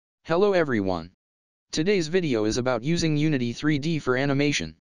Hello everyone. Today's video is about using Unity 3D for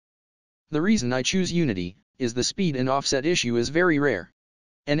animation. The reason I choose Unity is the speed and offset issue is very rare.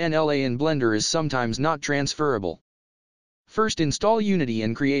 An NLA in Blender is sometimes not transferable. First, install Unity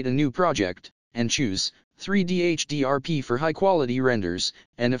and create a new project, and choose 3D HDRP for high-quality renders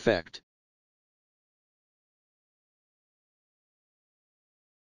and effect.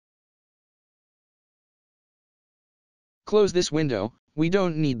 Close this window, we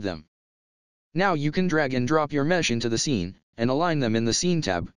don't need them. Now you can drag and drop your mesh into the scene, and align them in the Scene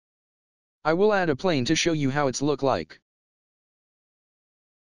tab. I will add a plane to show you how it's look like.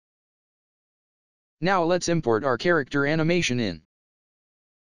 Now let's import our character animation in.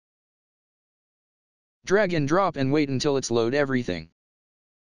 Drag and drop and wait until it's load everything.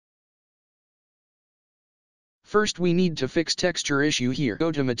 First we need to fix texture issue here.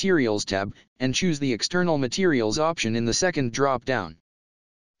 Go to Materials tab, and choose the External Materials option in the second drop down.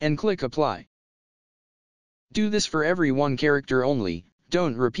 And click Apply. Do this for every one character only,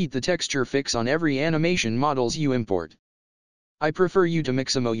 don't repeat the texture fix on every animation models you import. I prefer you to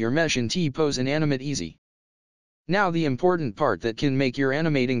mixamo your mesh in T-pose and animate easy. Now the important part that can make your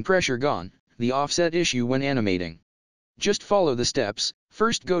animating pressure gone, the offset issue when animating. Just follow the steps.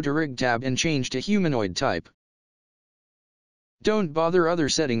 First go to Rig tab and change to humanoid type. Don't bother other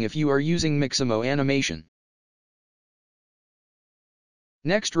setting if you are using mixamo animation.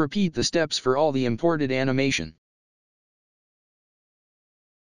 Next repeat the steps for all the imported animation.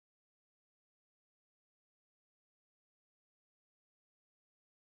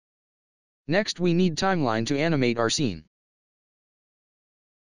 Next we need timeline to animate our scene.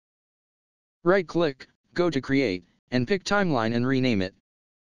 Right click, go to Create, and pick Timeline and rename it.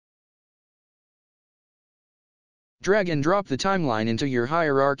 Drag and drop the timeline into your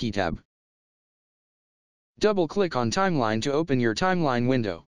Hierarchy tab. Double-click on Timeline to open your timeline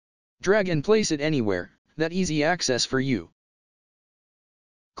window. Drag and place it anywhere, that easy access for you.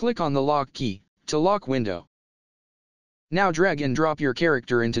 Click on the lock key, to lock window. Now drag and drop your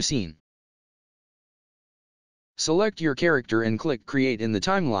character into scene. Select your character and click Create in the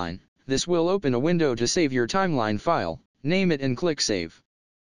timeline. This will open a window to save your timeline file, name it and click Save.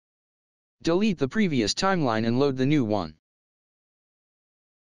 Delete the previous timeline and load the new one.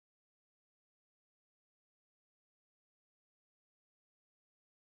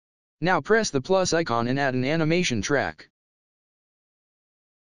 Now press the plus icon and add an animation track.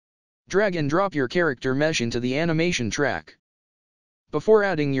 Drag and drop your character mesh into the animation track. Before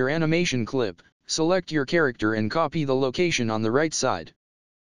adding your animation clip, select your character and copy the location on the right side.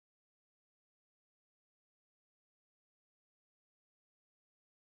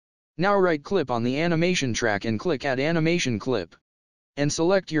 Now right-click on the animation track and click Add Animation Clip. And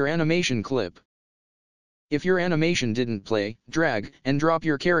select your animation clip. If your animation didn't play, drag and drop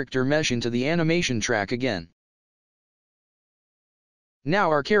your character mesh into the animation track again. Now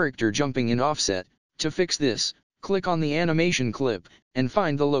our character jumping in offset. To fix this, click on the animation clip, and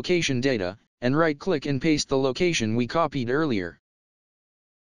find the location data, and right-click and paste the location we copied earlier.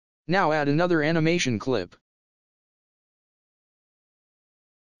 Now add another animation clip.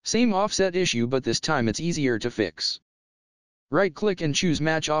 Same offset issue, but this time it's easier to fix. Right-click and choose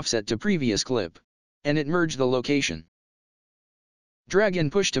Match Offset to previous clip, and it merge the location. Drag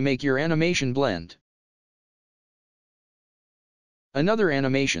and push to make your animation blend. Another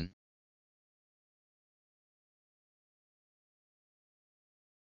animation.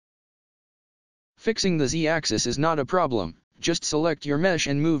 Fixing the Z-axis is not a problem, just select your mesh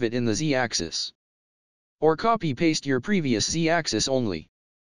and move it in the Z-axis. Or copy-paste your previous Z-axis only.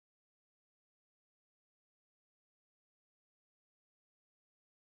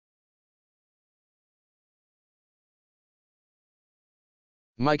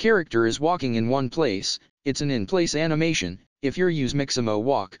 My character is walking in one place, it's an in-place animation. If you use mixamo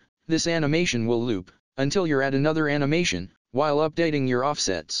walk, this animation will loop, until you add another animation, while updating your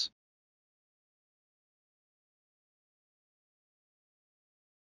offsets.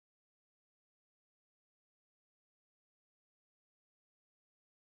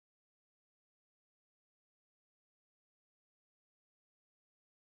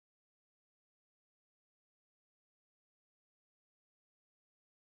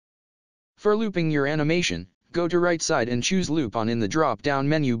 For looping your animation, go to right side and choose Loop On in the drop-down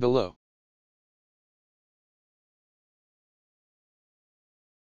menu below.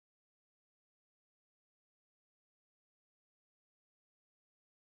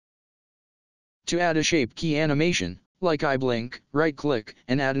 To add a shape key animation, like eye blink, right-click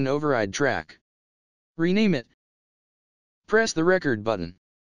and add an override track. Rename it. Press the record button.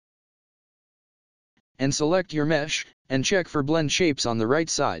 And select your mesh, and check for blend shapes on the right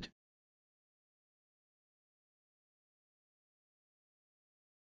side.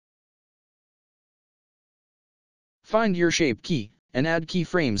 Find your shape key, and add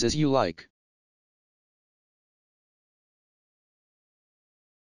keyframes as you like.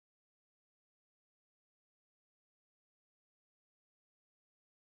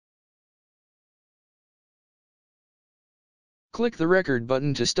 Click the record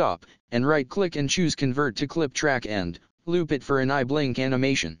button to stop, and right-click and choose Convert to Clip Track and loop it for an eye blink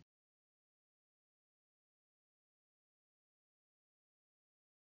animation.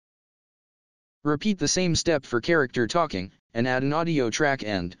 Repeat the same step for character talking, and add an audio track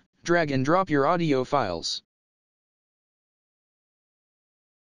and drag and drop your audio files.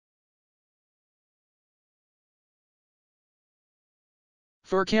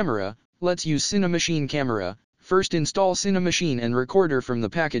 For camera, let's use Cinemachine Camera. First install Cinemachine and Recorder from the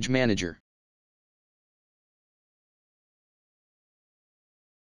package manager.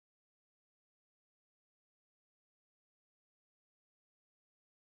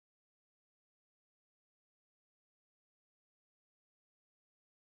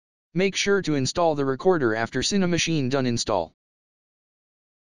 Make sure to install the recorder after Cinemachine done install.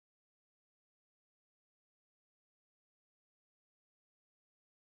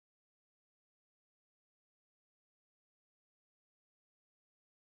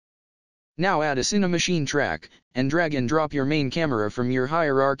 Now add a Cinemachine track, and drag and drop your main camera from your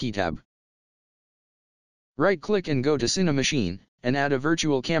hierarchy tab. Right-click and go to Cinemachine, and add a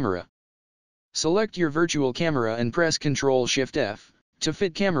virtual camera. Select your virtual camera and press Ctrl-Shift-F, to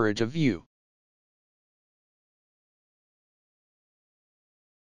fit camera to view.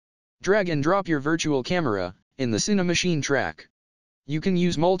 Drag and drop your virtual camera, in the Cinemachine track. You can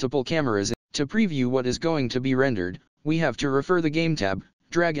use multiple cameras. To preview what is going to be rendered, we have to refer the Game tab,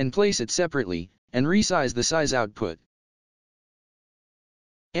 drag and place it separately, and resize the size output.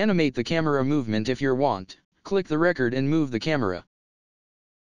 Animate the camera movement if you want, click the record and move the camera.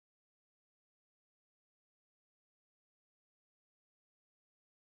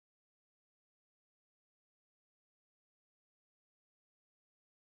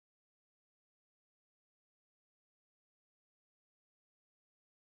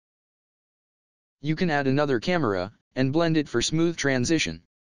 You can add another camera, and blend it for smooth transition.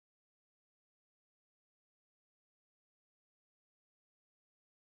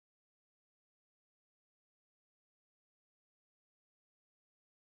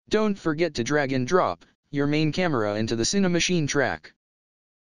 Don't forget to drag and drop your main camera into the Cinemachine track.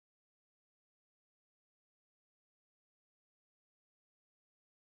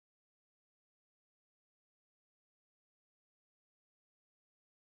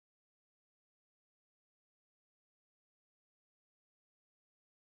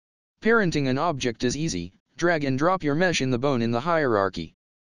 Parenting an object is easy. Drag and drop your mesh in the bone in the hierarchy.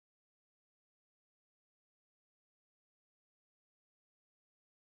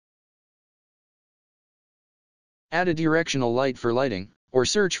 Add a directional light for lighting, or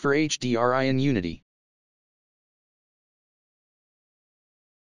search for HDRI in Unity.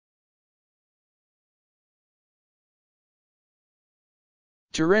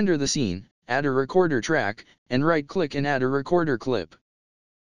 To render the scene, add a recorder track, and right-click and add a recorder clip.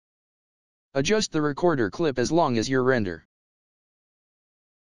 Adjust the recorder clip as long as your render.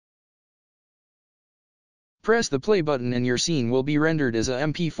 Press the play button and your scene will be rendered as a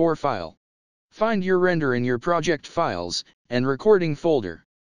MP4 file. Find your render in your project files, and recording folder.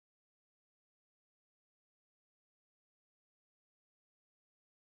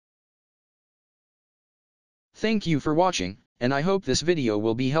 Thank you for watching, and I hope this video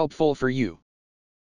will be helpful for you.